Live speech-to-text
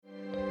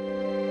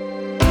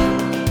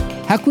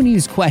How can we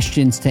use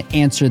questions to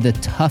answer the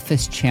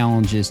toughest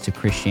challenges to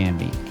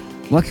Christianity?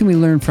 What can we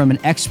learn from an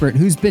expert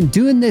who's been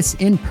doing this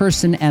in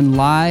person and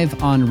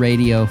live on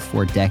radio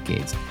for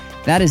decades?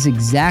 That is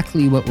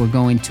exactly what we're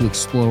going to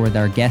explore with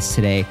our guest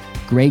today,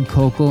 Greg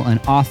Koukl, an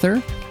author,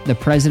 the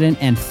president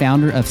and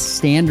founder of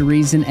Stand to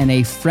Reason, and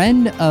a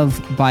friend of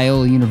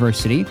Biola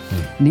University,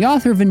 and the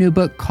author of a new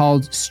book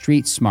called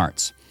Street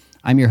Smarts.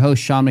 I'm your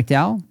host, Sean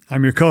McDowell.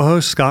 I'm your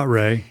co-host, Scott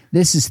Ray.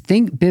 This is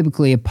Think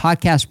Biblically, a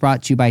podcast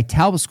brought to you by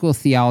Talbot School of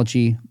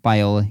Theology,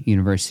 Biola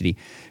University.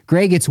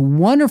 Greg, it's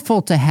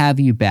wonderful to have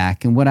you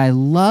back. And what I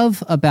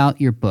love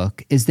about your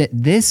book is that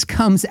this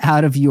comes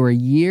out of your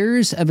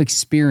years of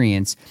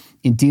experience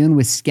in dealing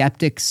with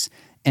skeptics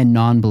and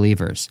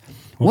non-believers.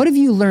 What have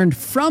you learned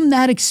from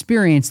that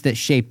experience that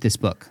shaped this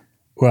book?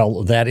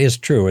 Well, that is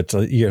true. It's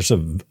years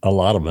of a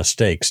lot of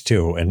mistakes,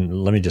 too.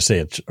 And let me just say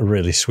it's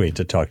really sweet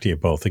to talk to you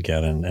both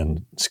again.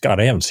 And Scott,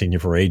 I haven't seen you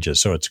for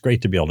ages, so it's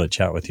great to be able to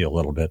chat with you a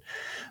little bit.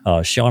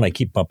 Sean, I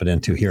keep bumping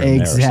into here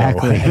and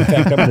exactly. there. So in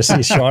fact, I'm going to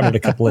see Sean in a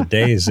couple of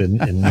days in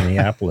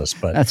Minneapolis.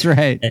 But that's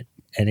right.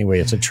 Anyway,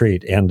 it's a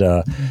treat. And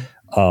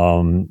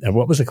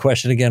what was the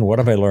question again? What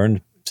have I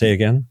learned? Say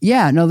again?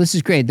 Yeah, no, this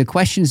is great. The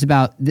question is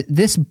about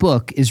this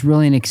book is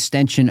really an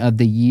extension of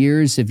the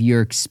years of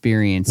your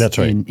experience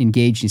in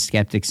engaging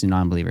skeptics and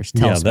non-believers.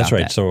 Tell us about that's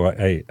right. that. So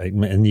I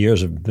in the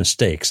years of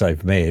mistakes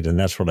I've made, and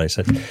that's what I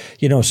said.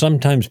 You know,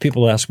 sometimes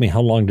people ask me,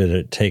 how long did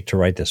it take to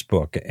write this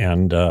book?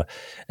 And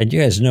you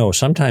guys know,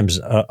 sometimes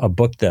a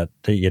book that,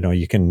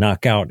 you can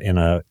knock out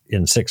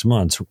in 6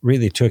 months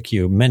really took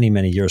you many,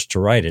 many years to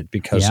write it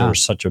because there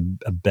was such a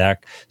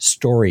back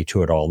story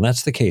to it all. And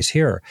that's the case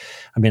here.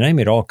 I mean, I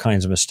made all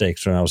kinds of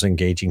mistakes when I was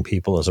engaging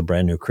people as a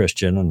brand new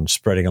Christian and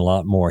spreading a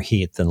lot more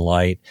heat than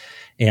light.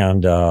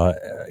 And,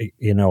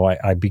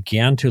 I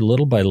began to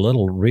little by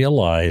little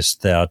realize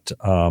that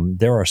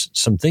there are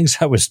some things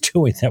I was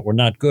doing that were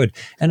not good.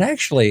 And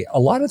actually, a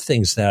lot of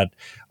things that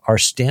are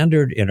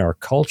standard in our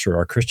culture,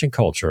 our Christian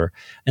culture,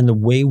 and the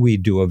way we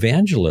do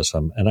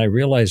evangelism. And I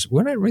realized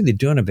we're not really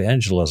doing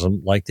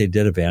evangelism like they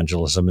did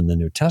evangelism in the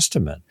New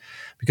Testament,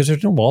 because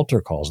there's no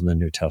altar calls in the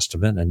New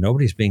Testament, and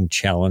nobody's being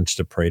challenged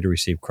to pray to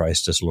receive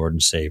Christ as Lord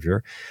and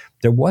Savior.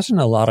 There wasn't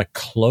a lot of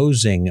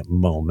closing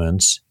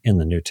moments in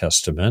the New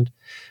Testament,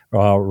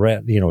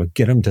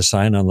 get them to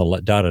sign on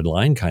the dotted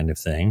line kind of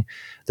thing.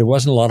 There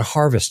wasn't a lot of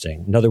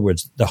harvesting. In other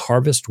words, the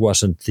harvest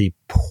wasn't the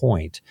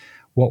point.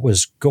 What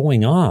was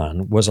going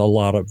on was a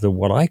lot of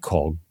what I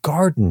call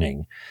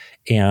gardening.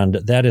 And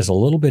that is a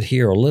little bit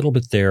here, a little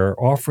bit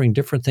there, offering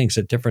different things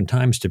at different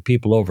times to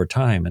people over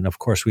time. And of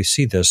course, we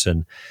see this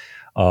in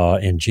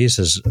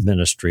Jesus'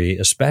 ministry,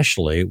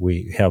 especially.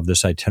 We have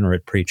this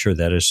itinerant preacher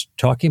that is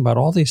talking about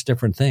all these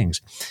different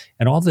things.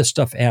 And all this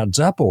stuff adds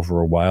up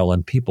over a while,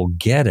 and people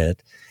get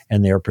it.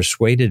 And they are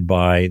persuaded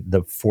by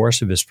the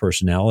force of his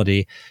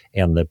personality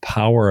and the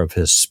power of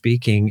his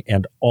speaking,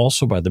 and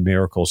also by the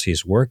miracles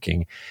he's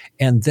working.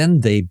 And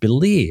then they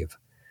believe.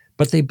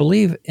 But they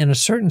believe in a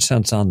certain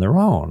sense on their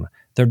own.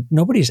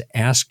 Nobody's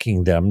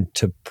asking them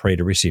to pray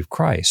to receive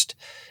Christ.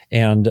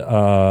 And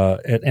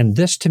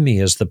this to me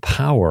is the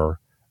power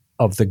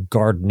of the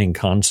gardening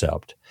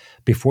concept.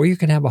 Before you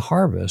can have a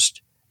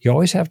harvest, you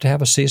always have to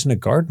have a season of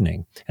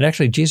gardening. And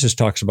actually, Jesus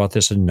talks about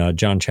this in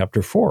John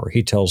chapter 4.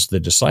 He tells the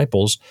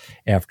disciples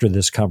after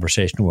this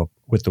conversation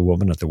with the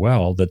woman at the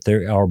well that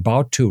they are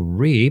about to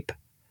reap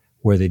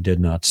where they did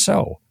not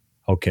sow.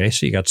 Okay,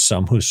 so you got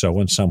some who sow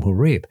and some who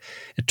reap.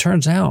 It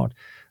turns out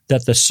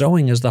that the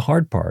sowing is the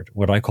hard part,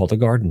 what I call the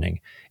gardening.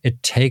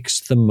 It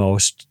takes the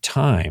most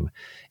time.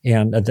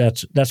 And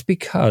that's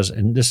because,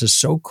 and this is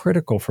so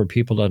critical for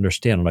people to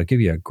understand, and I'll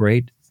give you a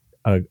great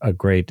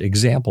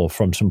example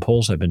from some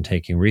polls I've been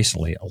taking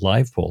recently,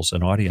 live polls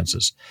and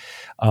audiences,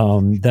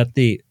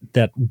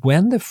 that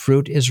when the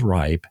fruit is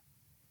ripe,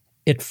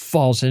 it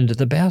falls into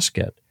the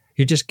basket.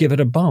 You just give it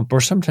a bump,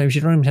 or sometimes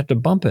you don't even have to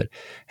bump it.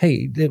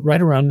 Hey,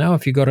 right around now,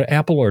 if you go to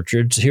apple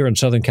orchards here in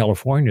Southern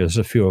California, there's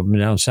a few of them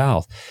down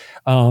south,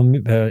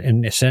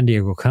 in San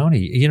Diego County,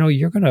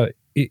 you're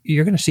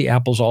gonna see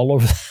apples all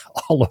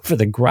over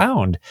the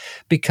ground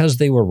because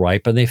they were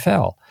ripe and they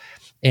fell.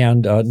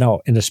 And now,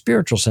 in a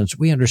spiritual sense,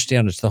 we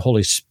understand it's the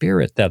Holy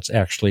Spirit that's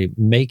actually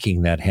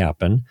making that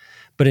happen.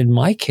 But in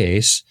my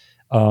case,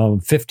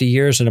 50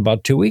 years and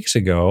about 2 weeks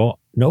ago,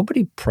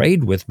 nobody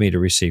prayed with me to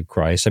receive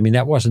Christ. I mean,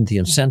 that wasn't the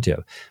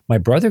incentive. My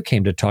brother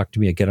came to talk to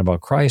me again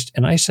about Christ,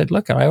 and I said,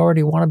 "Look, I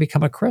already want to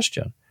become a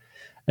Christian."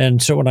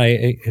 And so when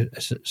I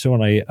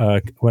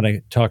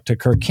talked to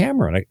Kirk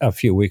Cameron a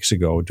few weeks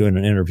ago doing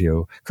an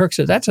interview, Kirk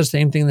said, "That's the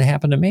same thing that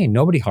happened to me.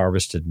 Nobody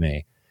harvested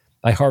me.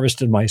 I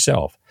harvested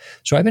myself."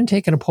 So I've been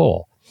taking a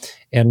poll.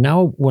 And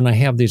now when I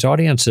have these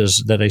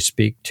audiences that I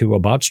speak to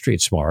about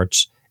Street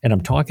Smarts, and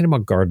I'm talking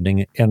about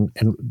gardening, and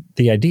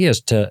the idea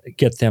is to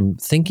get them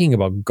thinking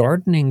about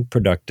gardening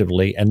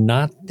productively and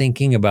not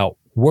thinking about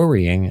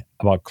worrying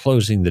about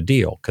closing the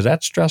deal, because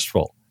that's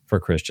stressful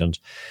for Christians.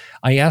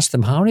 I asked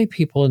them, how many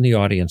people in the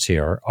audience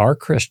here are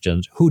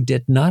Christians who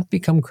did not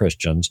become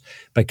Christians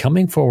by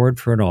coming forward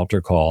for an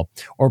altar call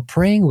or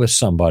praying with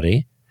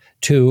somebody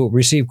to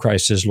receive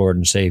Christ as Lord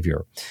and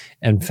Savior.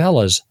 And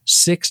fellas,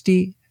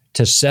 60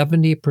 to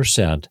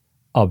 70%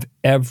 of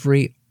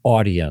every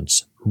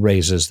audience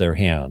raises their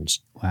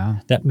hands. Wow.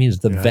 That means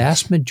the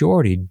vast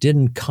majority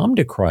didn't come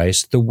to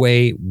Christ the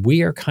way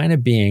we are kind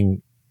of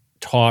being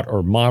taught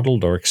or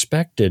modeled or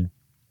expected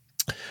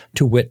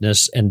to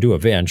witness and do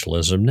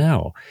evangelism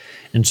now.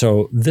 And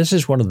so this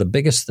is one of the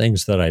biggest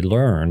things that I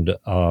learned,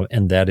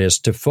 and that is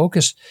to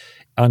focus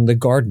on the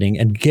gardening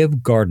and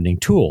give gardening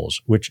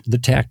tools, which the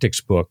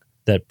tactics book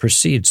that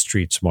precedes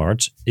Street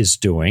Smarts is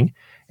doing,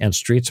 and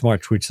Street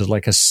Smarts, which is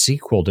like a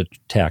sequel to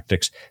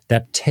tactics,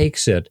 that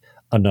takes it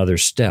another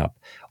step.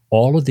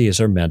 All of these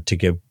are meant to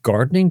give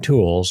gardening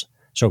tools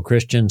so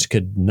Christians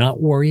could not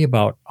worry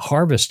about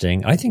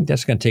harvesting. I think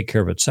that's going to take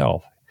care of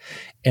itself.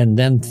 And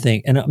then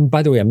think, and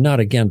by the way, I'm not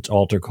against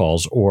altar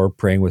calls or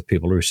praying with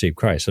people to receive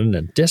Christ. I'm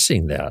not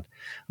dissing that.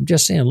 I'm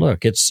just saying,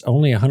 look, it's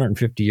only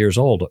 150 years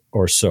old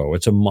or so.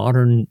 It's a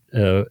modern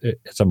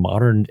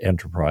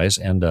enterprise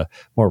and a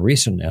more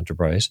recent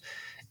enterprise.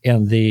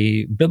 And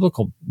the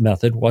biblical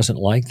method wasn't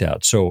like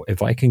that. So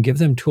if I can give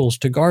them tools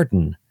to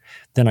garden,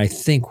 then I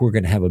think we're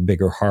going to have a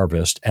bigger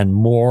harvest and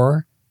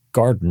more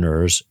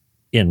gardeners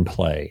in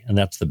play. And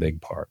that's the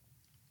big part.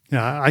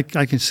 Yeah, I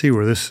can see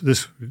where this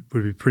would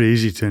be pretty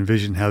easy to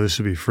envision how this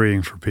would be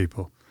freeing for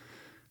people,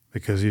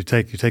 because you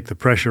take the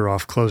pressure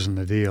off closing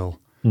the deal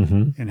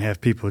and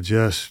have people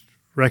just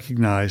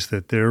recognize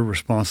that they're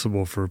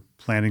responsible for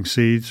planting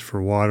seeds,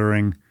 for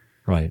watering,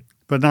 right,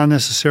 but not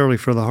necessarily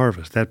for the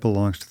harvest. That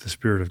belongs to the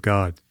Spirit of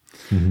God.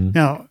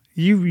 Now,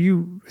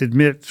 you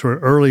admit sort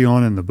of early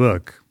on in the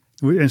book,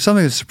 and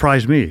something that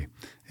surprised me,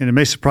 and it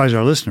may surprise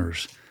our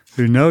listeners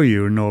who know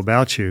you and know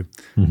about you,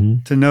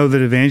 to know that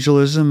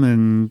evangelism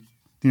and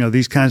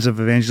these kinds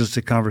of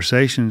evangelistic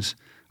conversations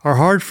are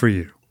hard for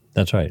you.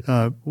 That's right.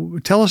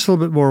 Tell us a little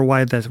bit more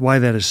why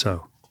that is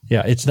so.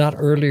 Yeah, it's not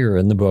earlier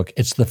in the book.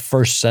 It's the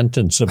first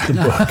sentence of the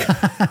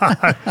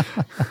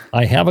book.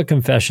 I have a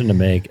confession to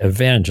make.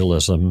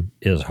 Evangelism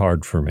is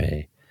hard for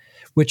me,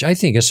 which I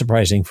think is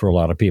surprising for a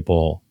lot of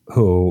people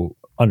who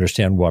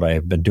understand what I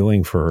have been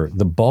doing for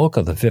the bulk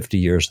of the 50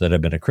 years that I've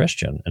been a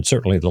Christian, and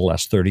certainly the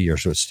last 30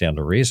 years would stand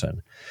to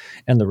reason.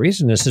 And the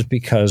reason is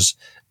because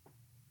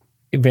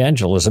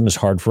evangelism is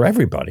hard for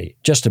everybody,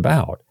 just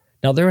about.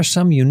 Now, there are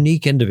some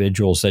unique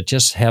individuals that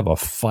just have a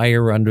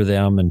fire under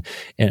them.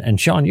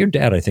 And Sean, your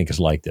dad, I think, is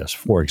like this,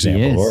 for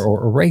example,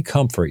 or Ray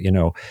Comfort,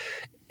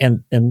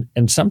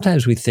 And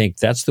sometimes we think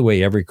that's the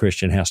way every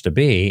Christian has to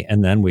be,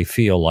 and then we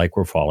feel like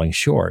we're falling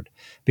short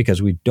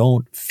because we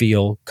don't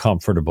feel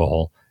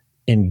comfortable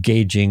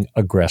engaging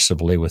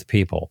aggressively with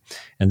people.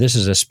 And this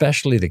is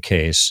especially the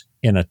case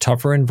in a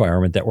tougher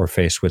environment that we're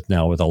faced with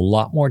now, with a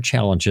lot more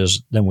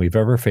challenges than we've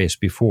ever faced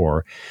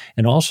before.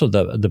 And also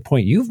the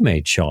point you've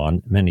made,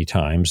 Sean, many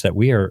times, that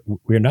we're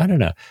not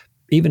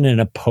even in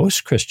a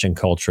post-Christian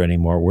culture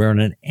anymore. We're in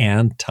an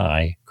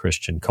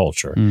anti-Christian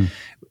culture.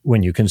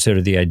 When you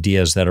consider the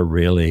ideas that are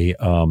really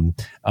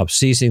of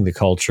seizing the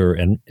culture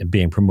and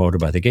being promoted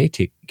by the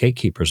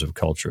gatekeepers of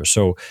culture.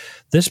 So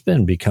this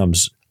then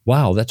becomes,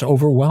 wow, that's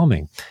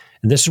overwhelming.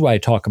 And this is why I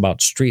talk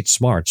about street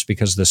smarts,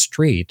 because the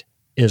street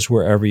is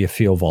wherever you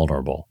feel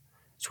vulnerable.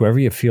 It's wherever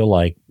you feel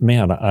like,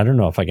 man, I don't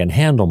know if I can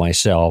handle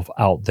myself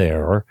out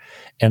there.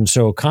 And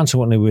so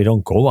consequently, we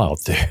don't go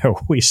out there.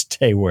 We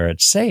stay where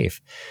it's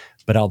safe.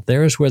 But out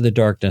there is where the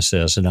darkness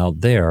is, and out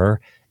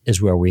there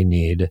is where we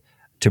need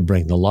to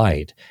bring the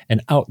light.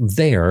 And out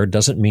there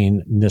doesn't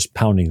mean just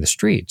pounding the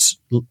streets.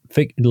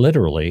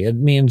 Literally, it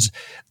means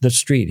the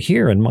street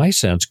here, in my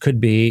sense, could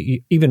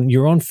be even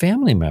your own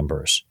family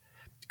members.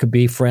 It could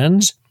be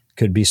friends,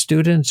 could be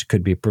students,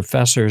 could be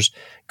professors,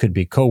 could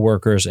be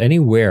coworkers,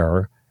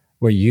 anywhere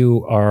where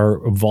you are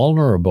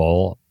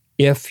vulnerable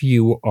if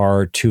you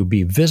are to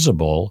be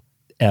visible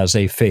as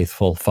a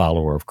faithful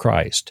follower of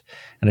Christ.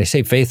 And I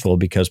say faithful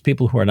because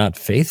people who are not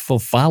faithful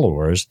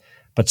followers,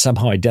 but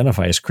somehow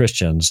identify as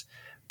Christians,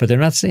 but they're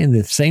not saying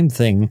the same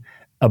thing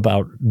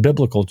about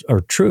biblical or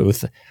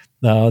truth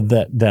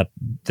that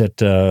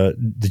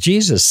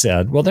Jesus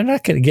said, well, they're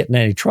not going to get in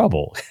any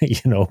trouble,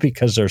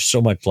 because they're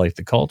so much like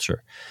the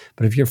culture.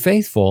 But if you're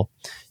faithful,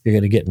 you're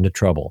going to get into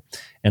trouble.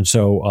 And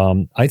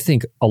so I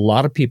think a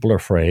lot of people are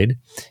afraid,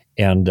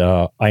 and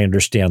I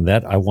understand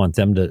that. I want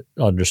them to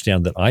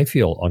understand that I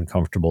feel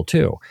uncomfortable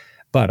too.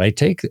 But I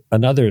take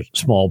another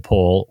small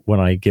poll when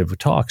I give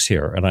talks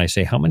here, and I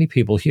say, how many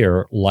people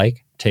here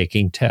like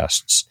taking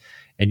tests?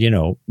 And,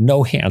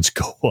 no hands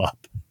go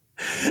up.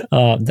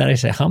 Then I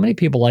say, how many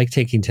people like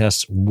taking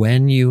tests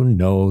when you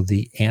know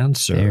the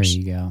answers?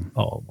 There you go.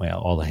 Oh,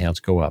 well, all the hands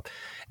go up.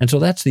 And so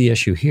that's the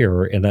issue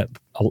here. And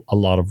a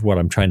lot of what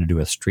I'm trying to do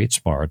with Street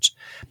Smarts,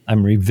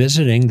 I'm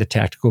revisiting the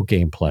tactical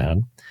game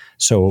plan.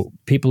 So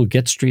people who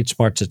get Street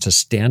Smarts, it's a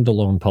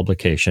standalone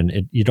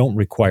publication. You don't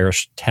require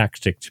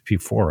tactics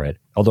before it,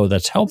 although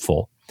that's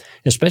helpful,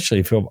 especially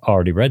if you've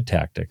already read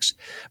tactics.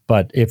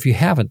 But if you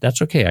haven't,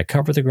 that's okay. I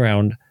cover the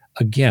ground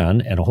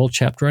again, and a whole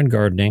chapter on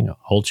gardening, a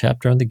whole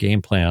chapter on the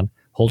game plan,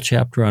 whole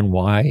chapter on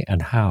why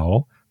and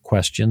how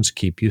questions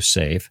keep you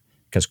safe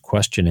because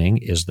questioning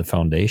is the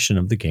foundation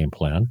of the game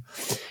plan.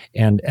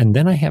 And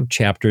then I have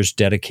chapters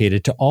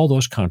dedicated to all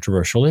those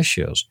controversial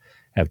issues.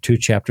 I have 2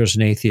 chapters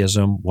on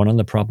atheism, one on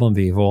the problem of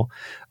evil,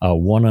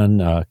 one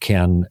on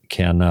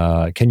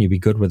can you be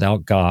good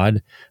without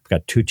God? I've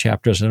got 2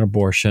 chapters on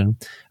abortion.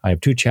 I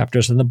have 2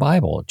 chapters in the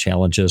Bible,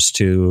 challenges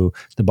to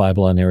the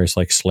Bible in areas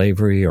like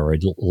slavery or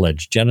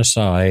alleged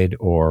genocide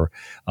or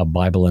a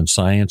Bible and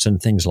science and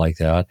things like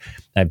that.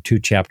 I have 2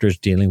 chapters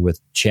dealing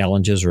with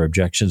challenges or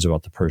objections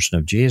about the person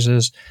of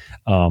Jesus.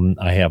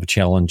 I have a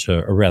challenge,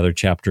 or rather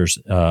chapters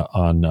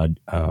on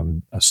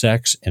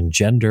sex and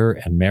gender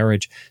and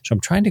marriage. So I'm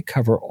trying to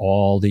cover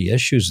all the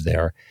issues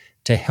there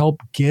to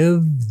help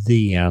give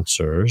the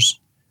answers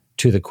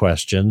to the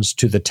questions,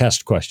 to the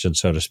test questions,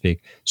 so to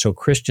speak, so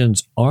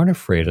Christians aren't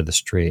afraid of the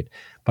street.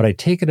 But I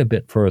take it a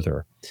bit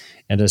further.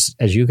 And as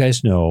you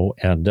guys know,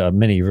 and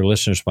many of your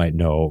listeners might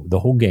know, the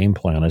whole game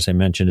plan, as I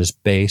mentioned, is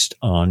based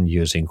on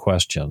using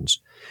questions.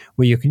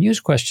 Well, you can use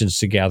questions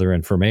to gather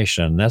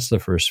information, and that's the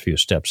first few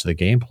steps of the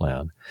game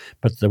plan.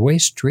 But the way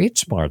Street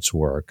Smarts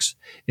works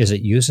is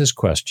it uses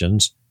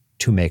questions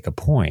to make a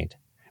point.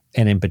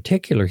 And in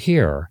particular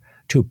here,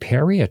 to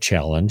parry a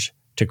challenge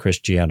to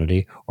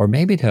Christianity, or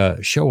maybe to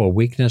show a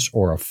weakness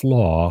or a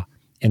flaw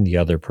in the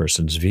other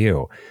person's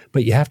view.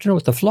 But you have to know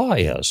what the flaw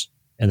is.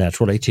 And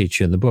that's what I teach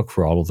you in the book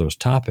for all of those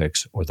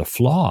topics, or the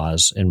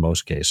flaws in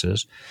most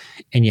cases.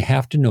 And you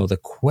have to know the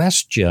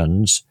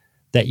questions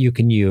that you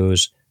can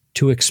use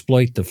to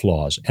exploit the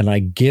flaws. And I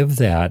give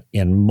that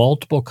in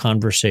multiple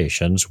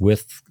conversations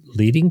with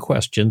leading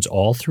questions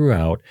all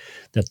throughout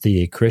that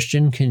the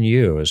Christian can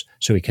use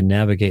so he can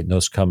navigate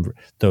those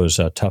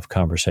tough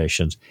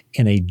conversations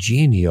in a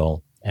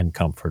genial and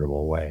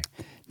comfortable way.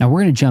 Now,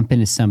 we're going to jump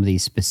into some of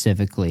these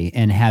specifically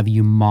and have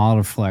you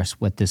model for us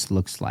what this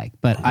looks like.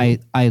 But I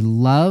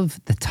love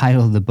the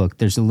title of the book.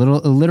 There's a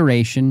little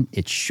alliteration.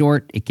 It's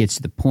short. It gets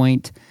to the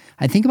point.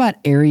 I think about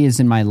areas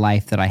in my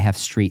life that I have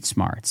street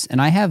smarts.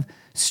 And I have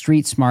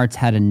street smarts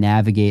how to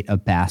navigate a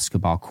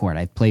basketball court.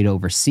 I've played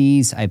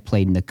overseas. I've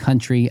played in the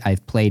country.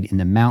 I've played in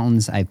the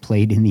mountains. I've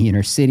played in the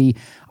inner city.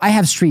 I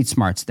have street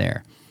smarts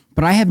there.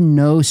 But I have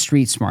no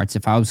street smarts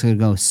if I was going to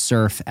go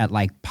surf at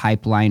like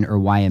Pipeline or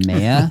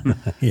Waimea.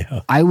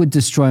 Yeah. I would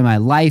destroy my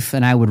life,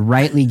 and I would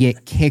rightly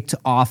get kicked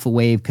off a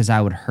wave because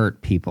I would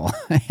hurt people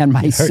and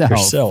myself. Hurt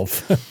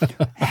yourself.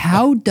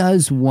 How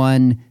does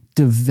one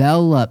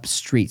develop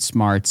street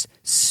smarts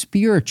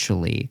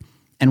spiritually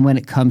and when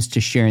it comes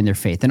to sharing their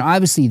faith? And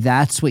obviously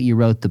that's what you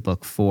wrote the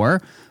book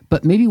for,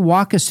 but maybe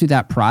walk us through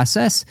that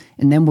process,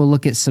 and then we'll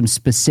look at some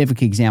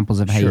specific examples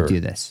of how you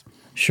do this.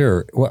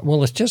 Sure.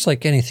 Well, it's just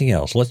like anything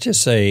else. Let's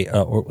just say,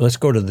 let's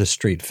go to the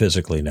street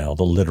physically now,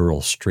 the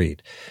literal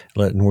street.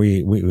 And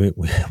we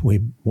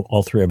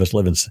all 3 of us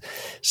live in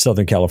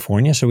Southern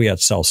California, so we got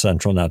South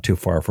Central not too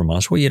far from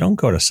us. Well, you don't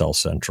go to South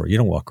Central. You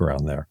don't walk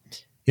around there.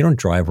 You don't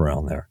drive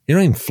around there. You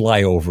don't even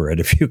fly over it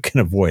if you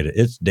can avoid it.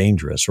 It's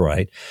dangerous,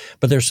 right?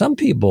 But there's some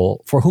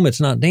people for whom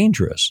it's not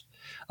dangerous.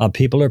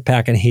 People are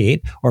packing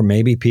heat, or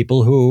maybe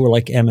people who are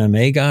like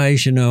MMA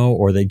guys,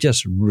 or they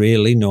just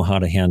really know how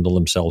to handle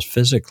themselves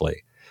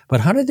physically. But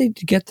how did they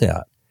get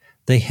that?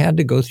 They had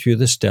to go through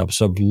the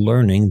steps of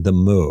learning the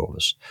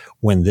moves.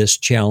 When this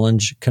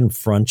challenge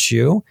confronts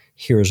you,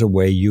 here's a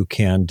way you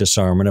can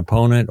disarm an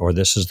opponent, or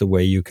this is the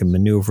way you can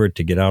maneuver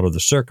to get out of the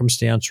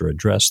circumstance or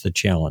address the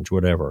challenge,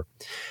 whatever.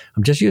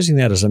 I'm just using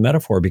that as a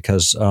metaphor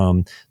because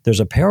there's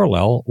a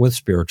parallel with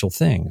spiritual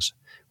things.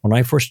 When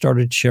I first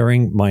started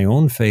sharing my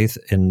own faith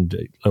in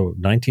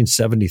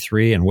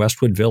 1973 in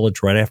Westwood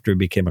Village, right after I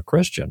became a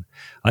Christian,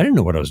 I didn't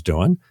know what I was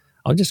doing.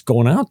 I was just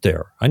going out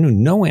there. I knew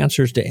no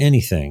answers to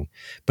anything,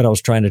 but I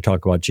was trying to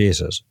talk about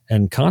Jesus.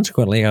 And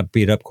consequently, I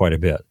beat up quite a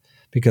bit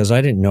because I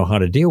didn't know how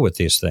to deal with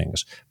these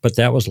things. But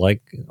that was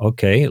like,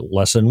 okay,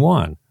 lesson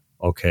 1.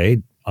 Okay,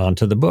 on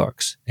to the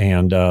books.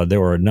 And there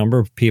were a number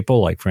of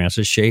people like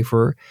Francis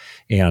Schaeffer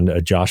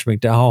and Josh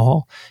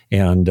McDowell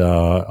and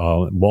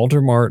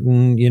Walter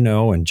Martin,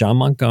 and John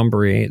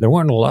Montgomery. There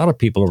weren't a lot of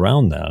people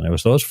around then. It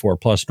was those 4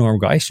 plus Norm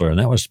Geisler, and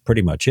that was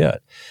pretty much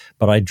it.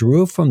 But I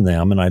drew from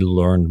them and I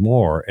learned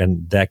more,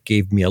 and that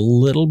gave me a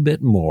little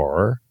bit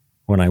more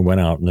when I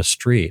went out in the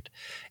street.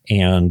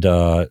 And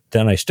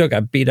then I still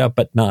got beat up,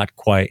 but not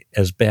quite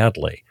as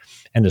badly.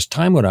 And as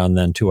time went on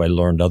then, too, I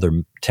learned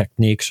other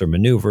techniques or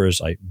maneuvers.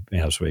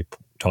 As we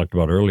talked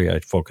about earlier,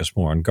 I focused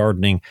more on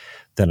gardening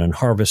than on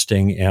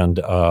harvesting. And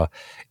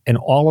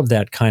all of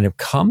that kind of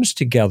comes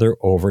together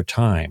over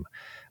time.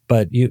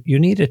 But you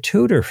need a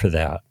tutor for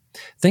that.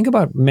 Think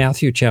about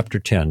Matthew chapter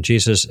 10.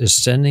 Jesus is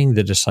sending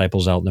the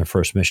disciples out in their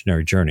first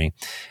missionary journey.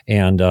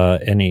 And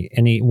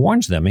he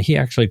warns them. And he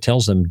actually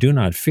tells them, do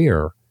not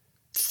fear,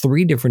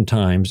 3 different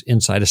times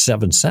inside of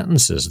 7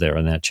 sentences there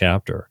in that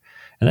chapter.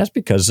 And that's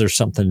because there's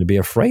something to be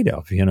afraid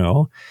of, In,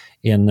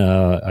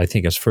 I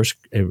think it's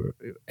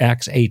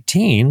Acts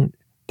 18,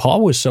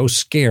 Paul was so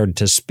scared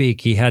to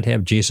speak, he had to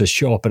have Jesus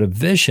show up at a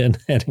vision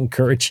and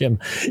encourage him,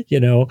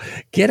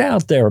 get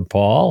out there,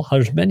 Paul.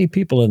 There's many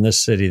people in this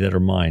city that are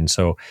mine.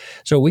 So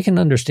we can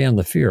understand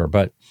the fear.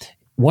 But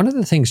one of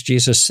the things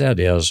Jesus said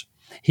is,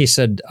 He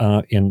said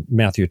in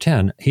Matthew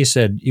 10, he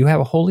said, you have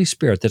a Holy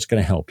Spirit that's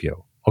going to help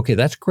you. Okay,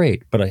 that's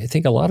great. But I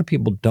think a lot of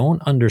people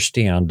don't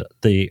understand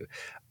the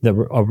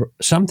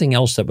something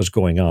else that was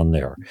going on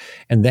there.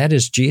 And that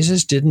is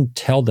Jesus didn't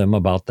tell them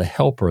about the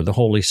helper, the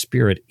Holy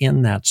Spirit,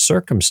 in that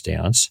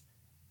circumstance,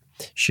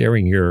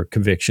 sharing your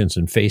convictions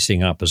and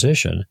facing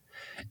opposition,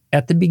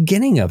 at the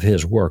beginning of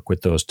his work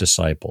with those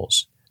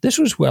disciples. This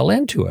was well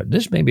into it.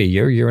 This may be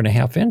a year and a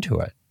half into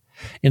it.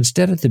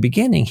 Instead, at the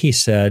beginning, he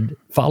said,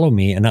 follow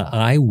me and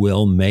I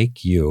will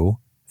make you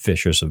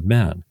fishers of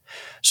men.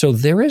 So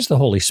there is the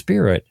Holy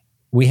Spirit.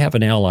 We have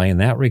an ally in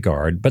that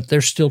regard, but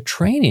there's still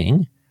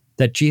training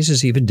that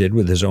Jesus even did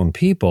with his own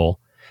people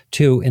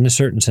to, in a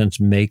certain sense,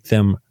 make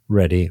them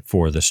ready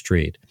for the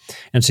street.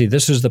 And see,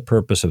 this is the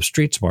purpose of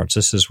Street Smarts.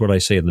 This is what I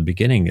say in the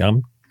beginning.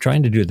 I'm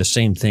trying to do the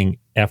same thing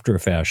after a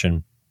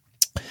fashion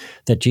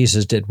that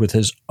Jesus did with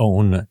his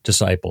own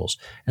disciples,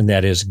 and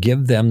that is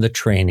give them the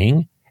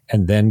training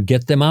and then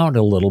get them out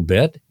a little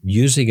bit,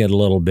 using it a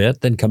little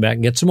bit, then come back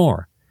and get some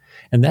more.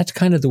 And that's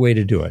kind of the way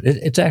to do it.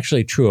 It's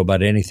actually true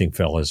about anything,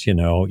 fellas. You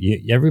know,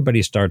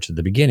 everybody starts at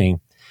the beginning,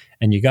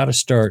 and you got to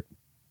start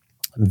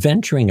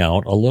venturing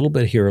out a little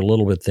bit here, a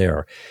little bit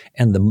there.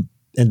 And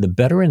the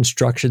better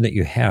instruction that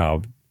you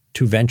have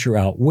to venture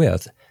out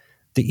with,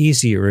 the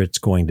easier it's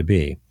going to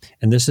be.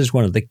 And this is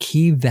one of the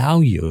key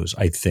values,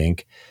 I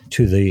think,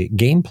 to the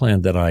game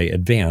plan that I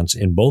advance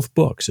in both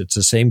books. It's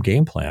the same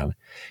game plan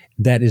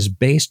that is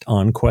based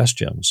on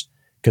questions.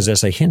 Because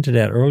as I hinted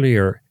at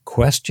earlier,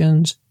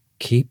 questions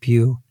keep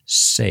you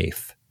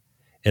safe.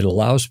 It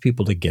allows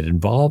people to get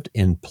involved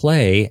in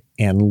play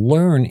and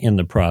learn in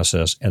the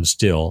process and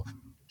still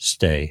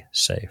stay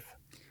safe.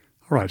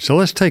 All right, so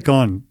let's take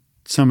on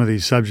some of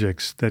these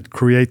subjects that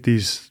create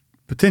these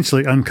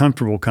potentially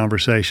uncomfortable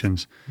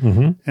conversations.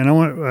 Mm-hmm. And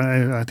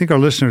I think our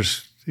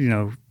listeners,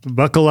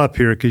 buckle up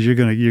here, because you're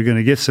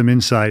gonna get some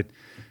insight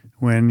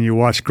when you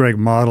watch Greg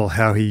model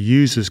how he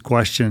uses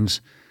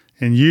questions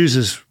and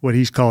uses what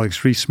he's calling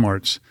street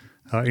smarts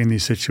in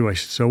these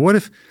situations. So what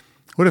if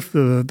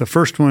the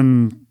first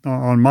one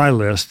on my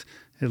list,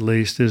 at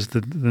least, is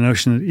the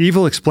notion that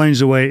evil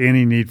explains away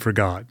any need for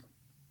God?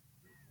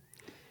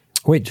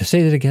 Wait, to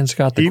say that again,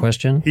 Scott, the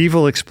question?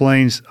 Evil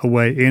explains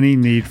away any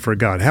need for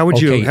God. How would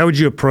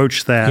you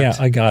approach that? Yeah,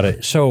 I got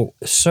it. So,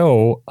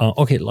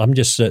 okay, I'm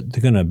just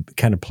going to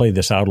kind of play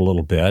this out a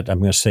little bit. I'm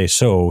going to say,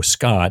 so,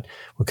 Scott,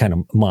 what kind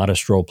of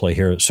modest role play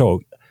here? So,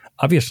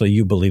 obviously,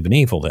 you believe in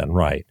evil then,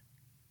 right?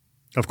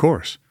 Of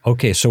course.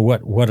 Okay, so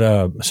what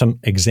some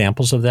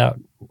examples of that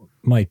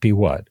might be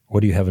what? What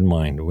do you have in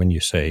mind when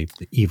you say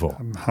evil?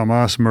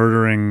 Hamas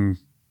murdering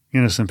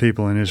innocent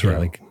people in Israel. Yeah,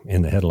 like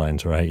in the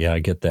headlines, right? Yeah, I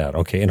get that.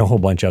 Okay, and a whole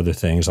bunch of other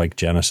things like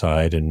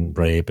genocide and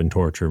rape and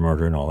torture,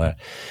 murder and all that.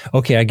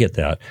 Okay, I get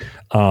that.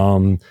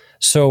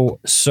 So,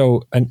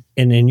 and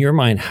in your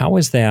mind, how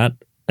is that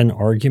an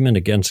argument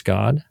against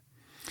God?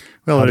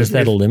 Well, how does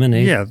that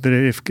eliminate? Yeah, that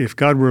if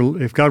God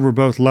were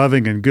both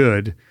loving and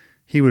good,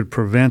 he would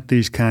prevent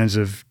these kinds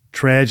of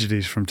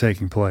tragedies from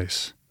taking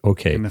place.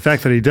 Okay. And the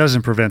fact that he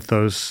doesn't prevent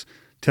those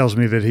tells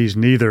me that he's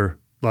neither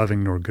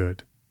loving nor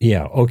good.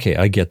 Yeah, okay,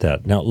 I get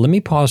that. Now, let me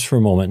pause for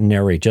a moment and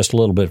narrate just a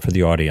little bit for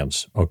the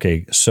audience.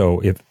 Okay, so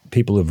if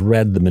people have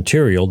read the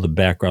material, the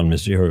background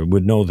material,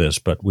 would know this,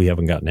 but we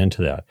haven't gotten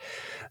into that.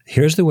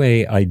 Here's the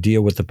way I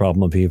deal with the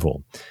problem of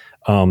evil.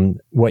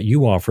 What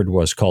you offered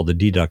was called the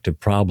deductive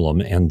problem,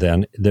 and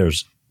then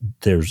there's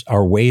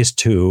our ways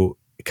to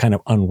kind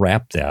of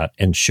unwrap that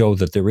and show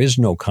that there is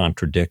no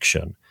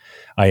contradiction.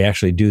 I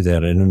actually do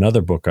that in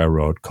another book I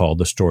wrote called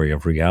The Story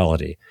of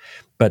Reality.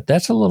 But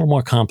that's a little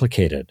more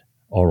complicated.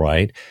 All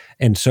right.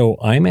 And so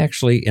I'm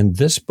actually in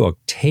this book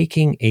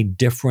taking a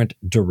different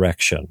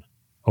direction.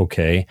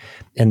 Okay.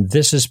 And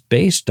this is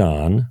based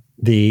on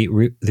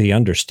the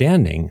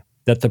understanding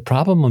that the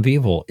problem of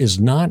evil is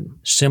not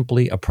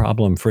simply a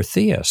problem for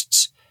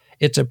theists.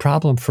 It's a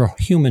problem for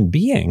human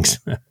beings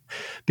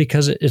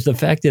because the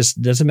fact is,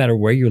 it doesn't matter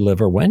where you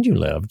live or when you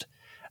lived.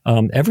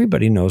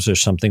 Everybody knows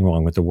there's something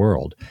wrong with the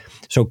world.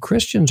 So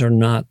Christians are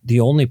not the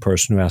only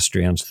person who has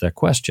to answer that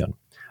question.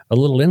 A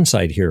little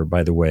insight here,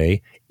 by the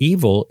way,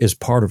 evil is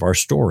part of our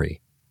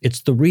story.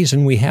 It's the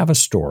reason we have a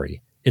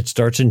story. It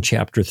starts in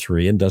chapter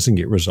 3 and doesn't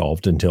get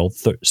resolved until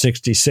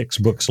 66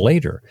 books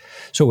later.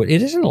 So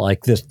it isn't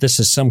like this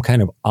is some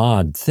kind of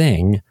odd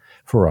thing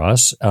for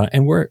us,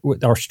 and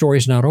our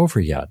story's not over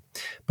yet.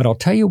 But I'll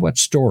tell you what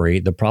story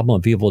the problem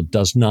of evil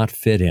does not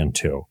fit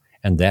into,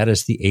 and that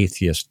is the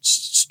atheist's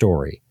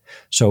story.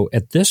 So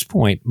at this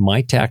point,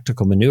 my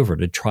tactical maneuver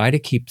to try to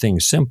keep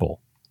things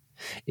simple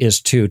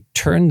is to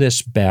turn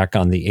this back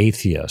on the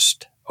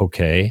atheist,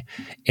 okay,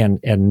 and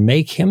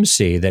make him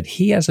see that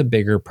he has a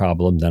bigger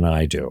problem than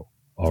I do,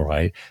 all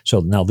right?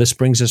 So now this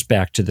brings us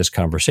back to this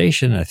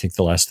conversation. I think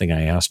the last thing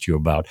I asked you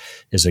about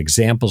is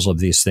examples of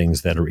these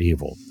things that are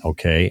evil,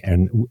 okay,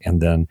 and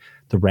then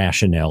the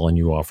rationale, and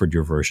you offered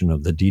your version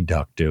of the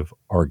deductive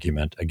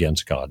argument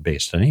against God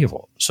based on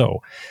evil.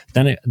 So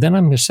then I'm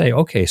going to say,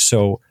 okay,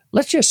 so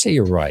let's just say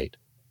you're right.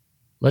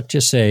 let's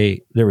just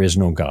say there is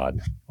no God,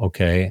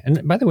 okay?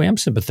 And by the way, I'm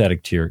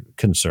sympathetic to your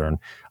concern.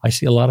 I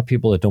see a lot of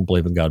people that don't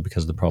believe in God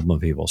because of the problem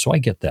of evil, so I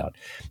get that.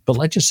 But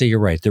let's just say you're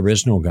right, there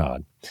is no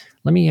God.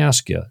 Let me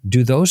ask you,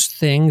 do those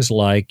things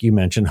like you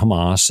mentioned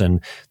Hamas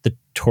and the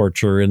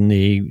torture and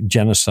the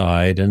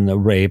genocide and the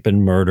rape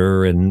and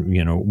murder and,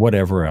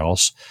 whatever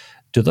else,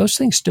 do those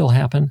things still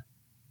happen?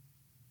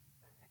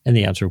 And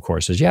the answer, of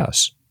course, is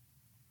yes.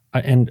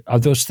 And are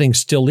those things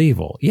still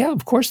evil? Yeah,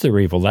 of course they're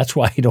evil. That's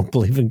why I don't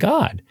believe in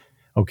God.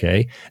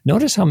 Okay.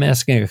 Notice how I'm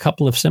asking a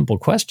couple of simple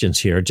questions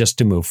here just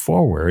to move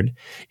forward.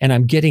 And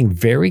I'm getting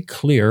very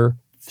clear,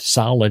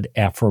 solid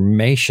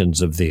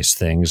affirmations of these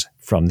things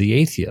from the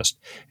atheist.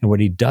 And what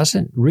he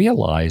doesn't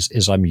realize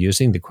is I'm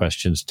using the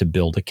questions to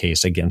build a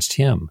case against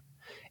him.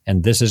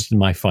 And this is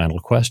my final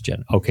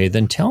question. Okay,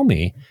 then tell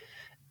me,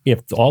 if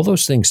all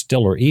those things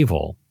still are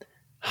evil,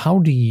 how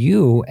do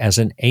you, as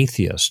an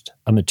atheist,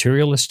 a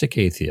materialistic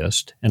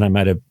atheist, and I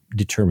might have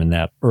determined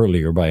that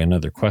earlier by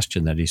another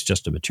question that he's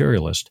just a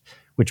materialist,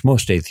 which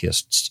most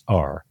atheists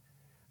are,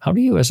 how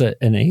do you, as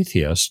an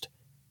atheist,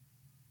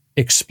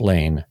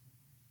 explain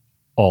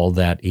all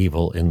that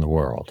evil in the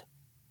world?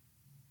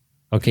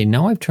 Okay,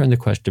 now I've turned the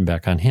question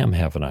back on him,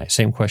 haven't I?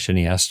 Same question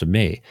he asked of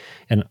me.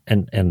 And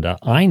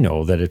I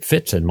know that it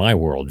fits in my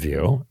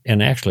worldview,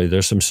 and actually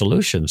there's some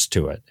solutions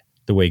to it,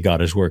 the way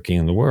God is working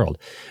in the world.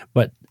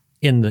 But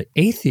in the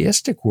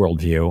atheistic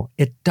worldview,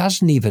 it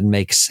doesn't even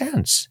make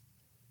sense.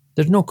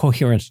 There's no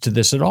coherence to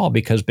this at all,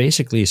 because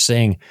basically he's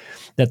saying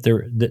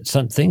that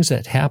some things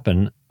that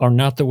happen are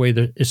not the way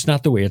it's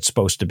not the way it's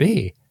supposed to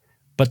be.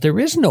 But there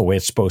is no way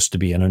it's supposed to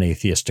be in an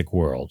atheistic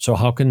world. So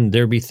how can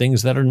there be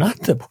things that are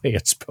not the way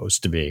it's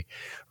supposed to be,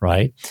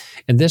 right?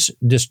 And this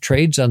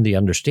trades on the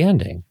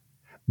understanding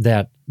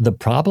that the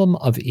problem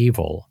of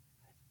evil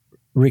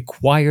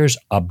requires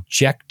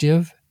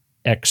objective,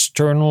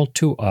 external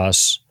to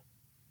us,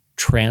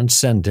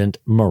 transcendent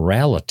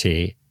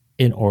morality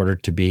in order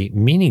to be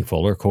meaningful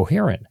or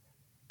coherent,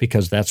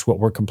 because that's what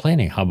we're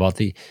complaining. How about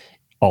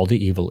all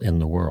the evil in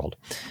the world?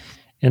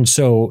 And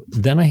so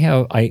then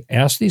I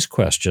ask these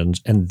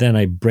questions, and then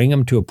I bring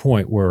them to a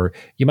point where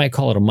you might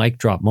call it a mic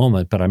drop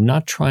moment, but I'm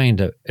not trying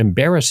to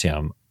embarrass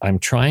him. I'm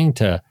trying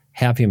to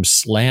have him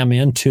slam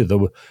into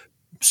the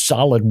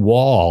solid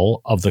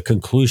wall of the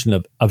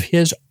conclusion of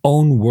his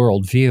own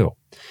worldview.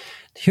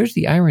 Here's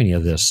the irony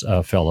of this,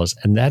 fellas,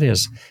 and that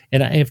is,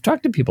 and I've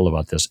talked to people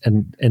about this,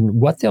 and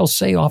what they'll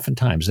say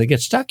oftentimes, they get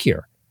stuck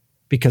here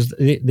because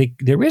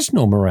there is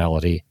no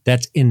morality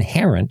that's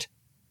inherent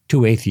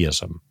to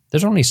atheism.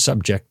 There's only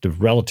subjective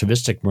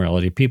relativistic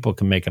morality. People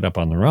can make it up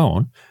on their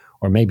own,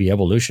 or maybe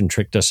evolution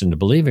tricked us into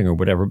believing or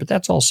whatever, but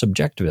that's all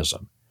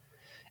subjectivism.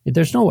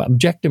 There's no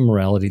objective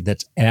morality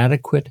that's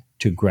adequate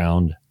to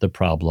ground the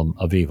problem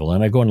of evil.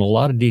 And I go into a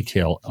lot of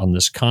detail on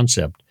this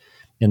concept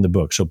in the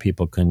book so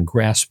people can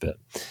grasp it.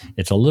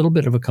 It's a little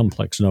bit of a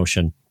complex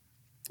notion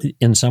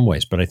in some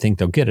ways, but I think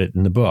they'll get it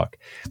in the book.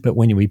 But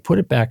when we put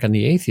it back on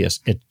the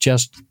atheist,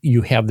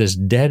 you have this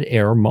dead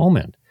air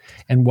moment.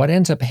 And what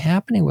ends up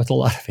happening with a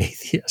lot of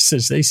atheists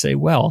is they say,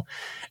 well,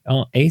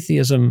 good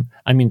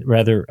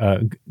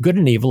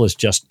and evil is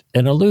just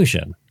an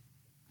illusion.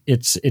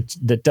 It's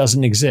that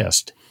doesn't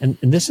exist. And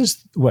this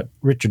is what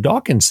Richard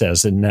Dawkins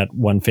says in that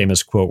one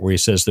famous quote where he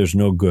says, there's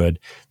no good,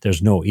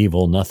 there's no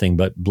evil, nothing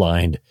but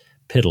blind,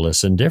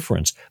 pitiless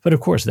indifference. But of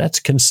course, that's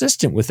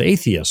consistent with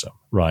atheism,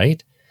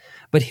 right?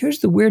 But here's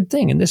the weird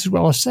thing, and this is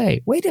what I'll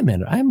say. Wait a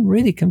minute, I'm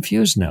really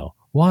confused now.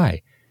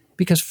 Why?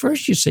 Because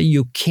first you say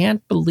you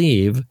can't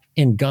believe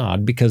in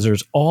God because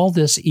there's all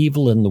this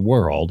evil in the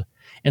world,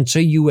 and so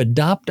you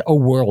adopt a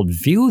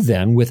worldview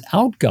then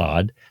without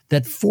God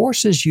that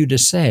forces you to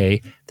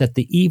say that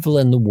the evil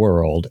in the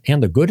world,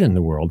 and the good in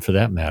the world for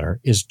that matter,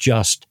 is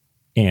just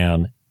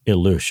an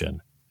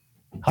illusion.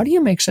 How do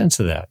you make sense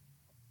of that?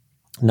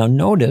 Now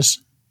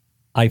notice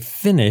I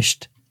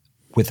finished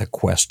with a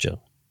question.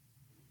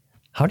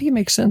 How do you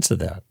make sense of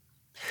that?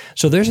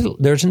 So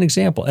there's an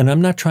example, and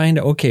I'm not trying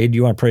to, okay, do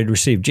you want to pray to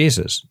receive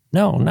Jesus?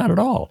 No, not at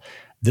all.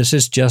 This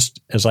is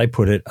just, as I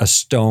put it, a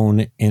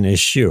stone in his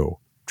shoe,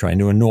 trying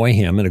to annoy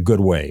him in a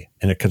good way,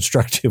 in a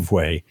constructive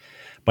way,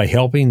 by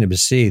helping him to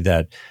see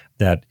that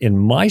in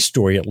my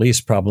story, at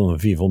least, problem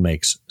of evil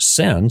makes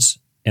sense,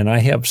 and I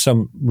have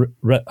some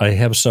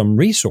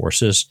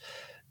resources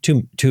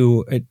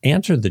to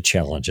answer the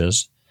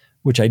challenges,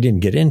 which I didn't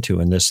get into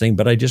in this thing,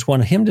 but I just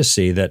want him to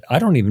see that I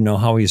don't even know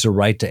how he's a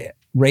right to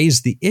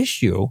raise the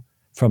issue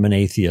from an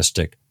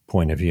atheistic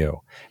point of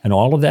view. And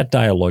all of that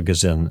dialogue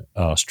is in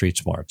Street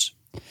Smarts.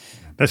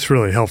 That's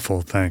really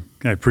helpful. I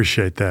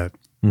appreciate that.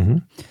 Mm-hmm.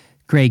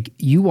 Greg,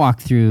 you walk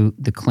through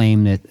the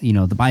claim that,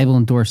 the Bible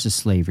endorses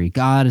slavery.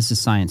 God is a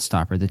science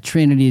stopper. The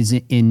Trinity is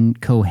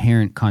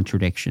incoherent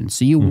contradiction.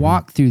 So you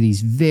walk through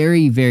these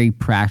very, very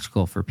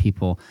practical for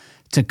people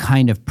to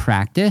kind of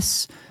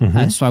practice.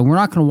 So we're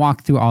not going to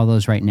walk through all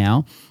those right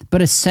now.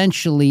 But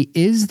essentially,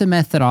 is the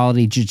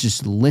methodology to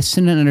just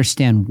listen and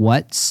understand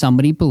what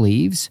somebody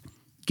believes,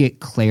 get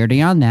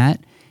clarity on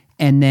that,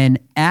 and then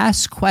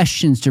ask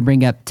questions to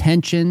bring up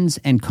tensions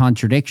and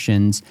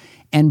contradictions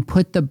and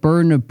put the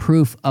burden of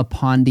proof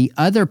upon the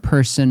other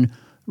person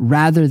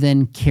rather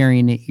than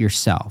carrying it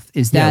yourself.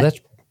 Is that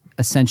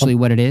essentially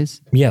what it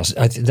is? Yes,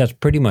 that's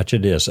pretty much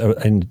it is.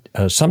 And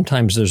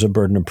sometimes there's a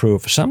burden of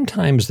proof.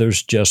 Sometimes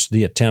there's just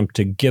the attempt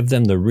to give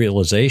them the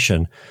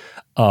realization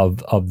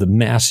of the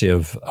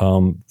massive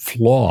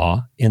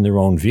flaw in their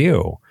own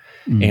view.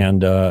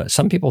 And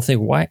some people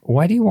think,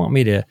 why do you want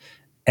me to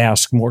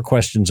ask more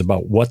questions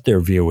about what their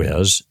view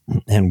is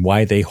and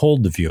why they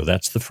hold the view?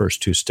 That's the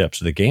first two steps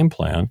of the game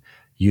plan.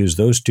 Use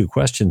those two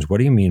questions. What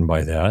do you mean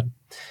by that?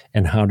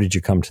 And how did you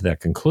come to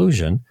that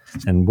conclusion?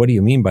 And what do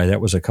you mean by that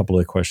was a couple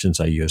of questions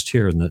I used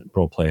here in the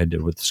role play I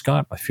did with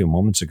Scott a few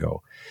moments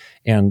ago.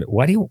 And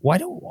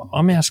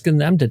I'm asking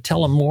them to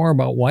tell them more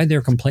about why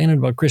they're complaining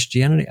about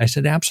Christianity. I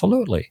said,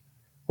 absolutely.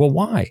 Well,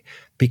 why?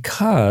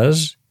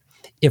 Because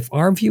if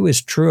our view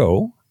is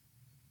true,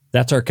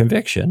 that's our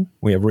conviction,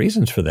 we have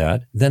reasons for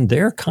that, then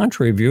their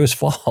contrary view is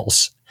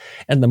false.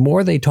 And the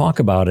more they talk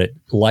about it,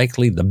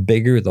 likely the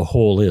bigger the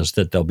hole is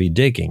that they'll be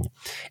digging.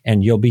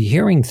 And you'll be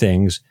hearing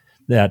things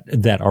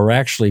that are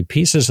actually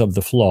pieces of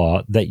the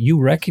flaw that you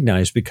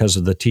recognize because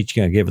of the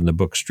teaching I gave in the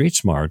book Street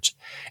Smarts.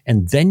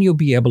 And then you'll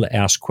be able to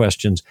ask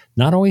questions,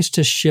 not always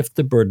to shift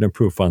the burden of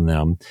proof on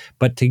them,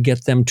 but to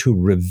get them to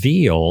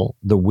reveal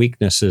the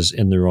weaknesses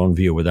in their own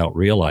view without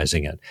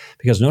realizing it.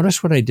 Because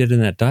notice what I did in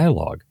that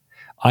dialogue.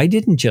 I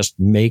didn't just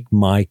make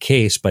my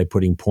case by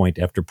putting point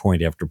after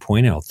point after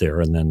point out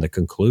there and then the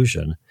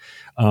conclusion,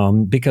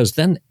 because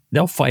then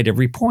they'll fight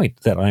every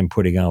point that I'm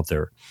putting out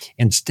there.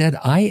 Instead,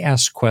 I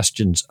ask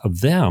questions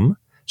of them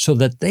so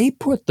that they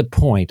put the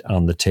point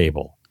on the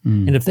table.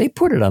 And if they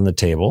put it on the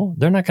table,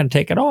 they're not going to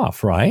take it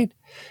off, right?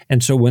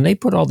 And so when they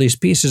put all these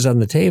pieces on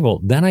the table,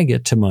 then I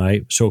get to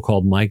my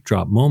so-called mic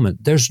drop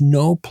moment. There's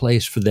no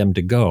place for them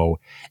to go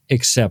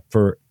except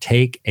for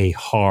take a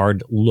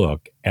hard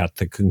look at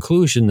the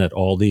conclusion that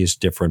all these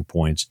different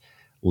points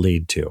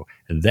lead to.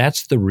 And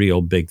that's the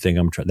real big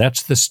thing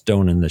that's the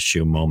stone in the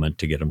shoe moment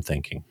to get them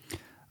thinking.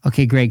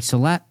 Okay, Greg, so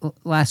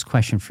last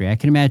question for you. I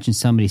can imagine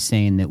somebody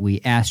saying that we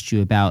asked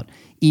you about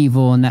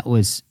evil, and that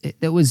was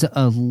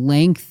a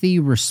lengthy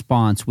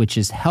response, which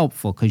is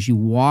helpful because you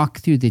walk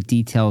through the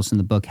details in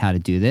the book how to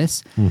do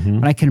this.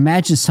 But I can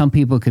imagine some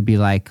people could be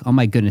like, oh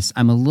my goodness,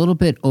 I'm a little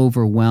bit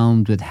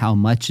overwhelmed with how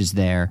much is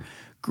there.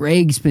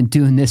 Greg's been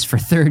doing this for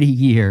 30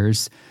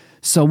 years.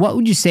 So what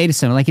would you say to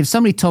someone? Like if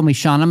somebody told me,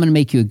 Sean, I'm going to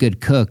make you a good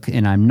cook,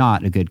 and I'm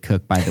not a good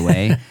cook, by the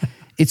way,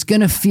 it's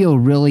going to feel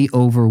really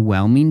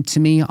overwhelming to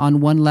me on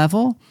one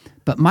level.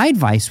 But my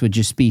advice would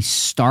just be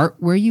start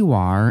where you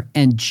are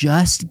and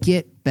just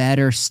get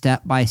better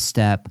step by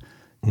step.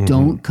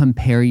 Don't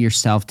compare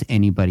yourself to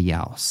anybody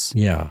else.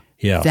 Yeah.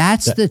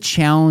 That's the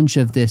challenge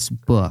of this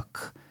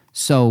book.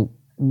 So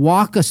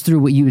walk us through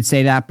what you would say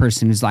to that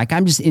person who's like,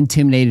 I'm just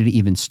intimidated to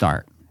even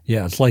start.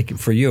 Yeah, it's like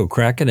for you,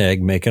 crack an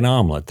egg, make an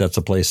omelet. That's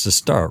a place to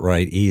start,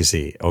 right?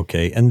 Easy,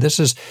 okay? And this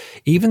is,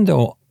 even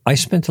though I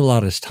spent a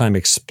lot of time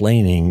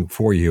explaining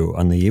for you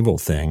on the evil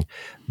thing,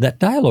 that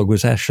dialogue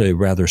was actually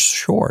rather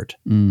short.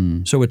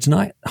 So it's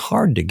not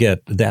hard to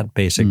get that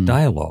basic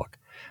dialogue.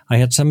 I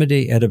had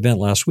somebody at an event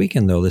last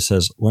weekend, though, that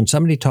says, when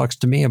somebody talks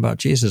to me about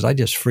Jesus, I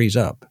just freeze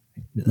up,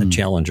 a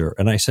challenger.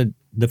 And I said,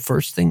 the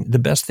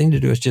best thing to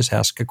do is just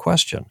ask a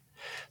question.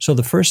 So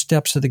the first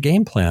steps of the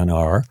game plan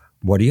are,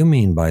 what do you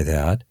mean by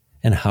that?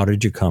 And how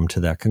did you come to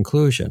that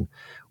conclusion?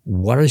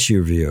 What is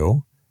your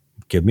view?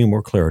 Give me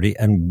more clarity.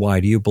 And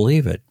why do you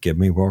believe it? Give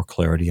me more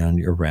clarity on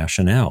your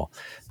rationale.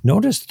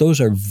 Notice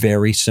those are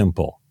very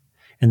simple,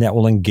 and that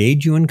will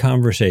engage you in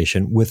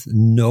conversation with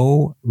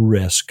no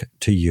risk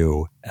to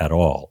you at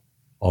all.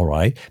 All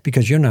right?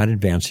 Because you're not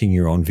advancing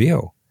your own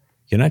view.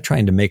 You're not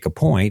trying to make a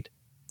point.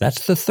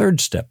 That's the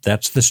third step.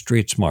 That's the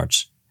street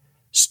smarts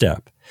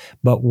step.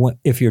 But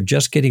if you're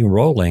just getting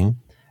rolling,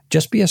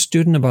 just be a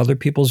student of other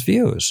people's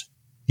views.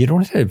 You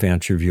don't have to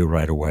advance your view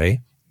right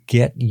away.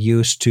 Get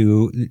used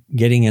to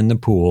getting in the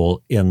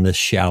pool in the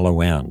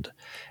shallow end.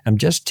 I'm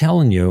just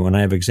telling you, and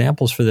I have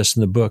examples for this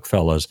in the book,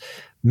 fellas,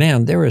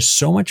 man, there is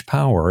so much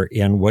power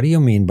in what do you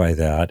mean by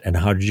that and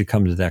how did you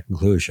come to that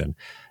conclusion?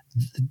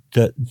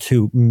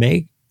 To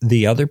make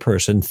the other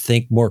person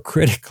think more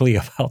critically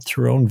about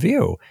their own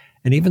view.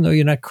 And even though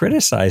you're not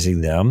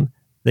criticizing them,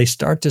 they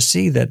start to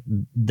see that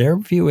their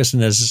view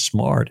isn't as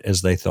smart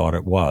as they thought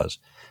it was.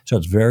 So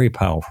it's very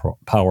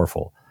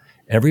powerful.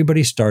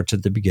 Everybody starts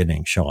at the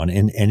beginning, Sean,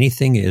 in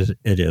anything it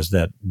is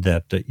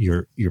that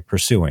you're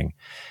pursuing.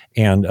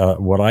 And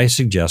what I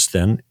suggest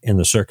then, in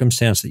the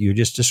circumstance that you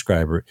just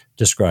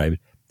described,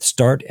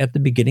 start at the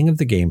beginning of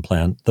the game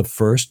plan, the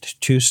first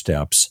two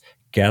steps,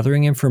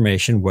 gathering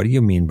information, what do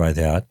you mean by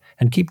that?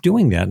 And keep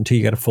doing that until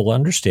you get a full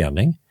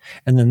understanding.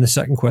 And then the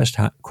second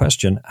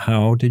question,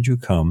 how did you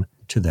come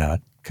to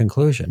that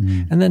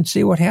conclusion? And then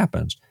see what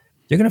happens.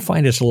 You're going to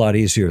find it's a lot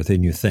easier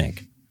than you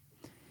think.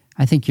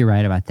 I think you're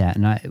right about that.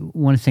 And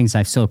one of the things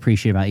I so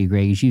appreciate about you,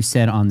 Greg, is you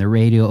said on the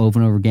radio over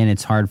and over again,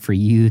 it's hard for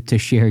you to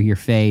share your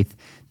faith.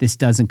 this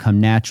doesn't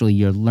come naturally.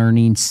 You're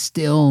learning,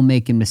 still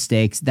making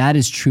mistakes. That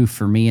is true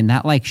for me. And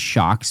that like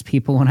shocks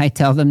people when I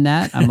tell them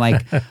that. I'm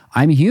like,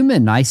 I'm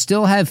human. I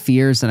still have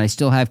fears and I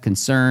still have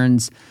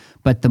concerns.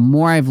 But the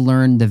more I've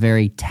learned the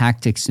very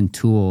tactics and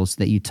tools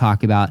that you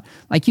talk about,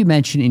 like you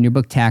mentioned in your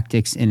book,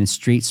 Tactics and in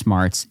Street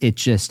Smarts, it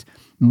just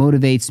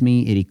motivates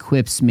me. It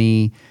equips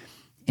me.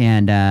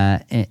 And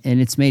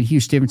it's made a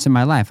huge difference in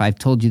my life. I've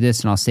told you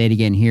this, and I'll say it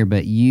again here,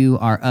 but you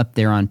are up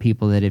there on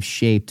people that have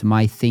shaped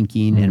my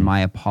thinking and my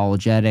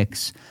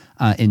apologetics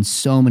in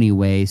so many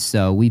ways.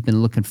 So we've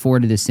been looking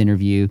forward to this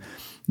interview.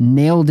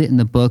 Nailed it in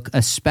the book,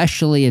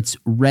 especially it's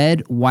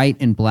red, white,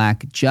 and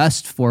black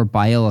just for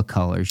Biola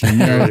colors. You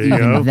nailed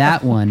even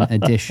that one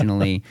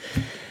additionally.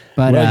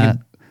 But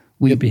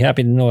well, you'd be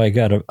happy to know I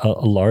got a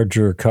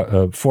larger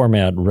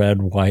format,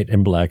 red, white,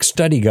 and black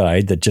study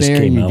guide that just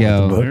came out with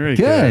the book.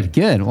 Very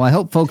good. Well, I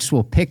hope folks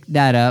will pick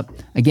that up.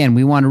 Again,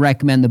 we want to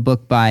recommend the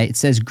book by, it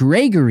says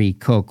Gregory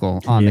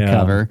Koukl on the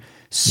cover.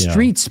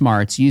 Street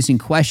Smarts, Using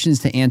Questions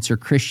to Answer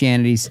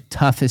Christianity's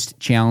Toughest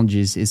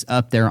Challenges, is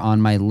up there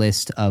on my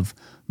list of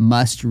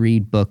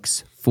must-read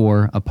books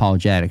for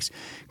apologetics.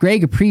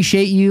 Greg,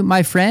 appreciate you,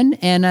 my friend,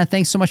 and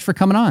thanks so much for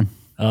coming on.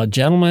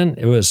 Gentlemen,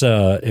 it was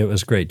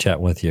great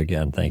chatting with you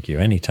again. Thank you.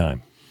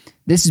 Anytime.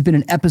 This has been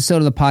an episode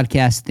of the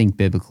podcast Think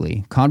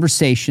Biblically,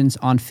 conversations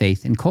on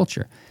faith and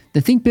culture. The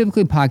Think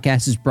Biblically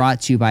podcast is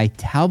brought to you by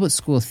Talbot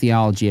School of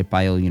Theology at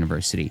Biola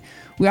University.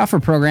 We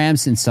offer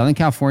programs in Southern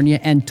California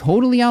and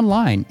totally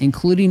online,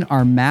 including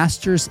our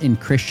Masters in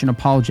Christian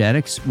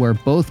Apologetics, where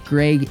both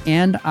Greg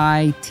and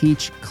I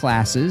teach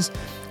classes,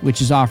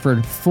 which is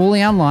offered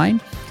fully online.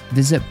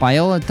 Visit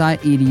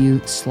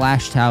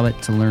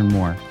biola.edu/Talbot to learn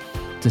more.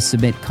 To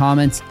submit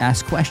comments,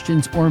 ask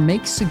questions, or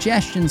make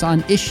suggestions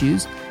on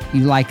issues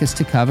you'd like us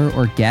to cover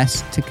or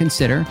guests to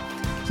consider,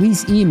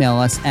 please email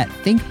us at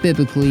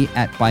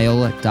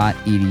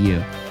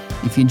thinkbiblically@biola.edu.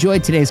 If you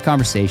enjoyed today's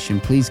conversation,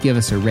 please give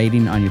us a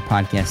rating on your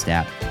podcast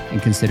app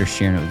and consider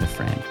sharing it with a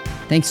friend.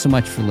 Thanks so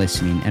much for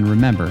listening, and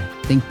remember,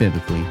 think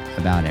biblically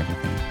about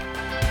everything.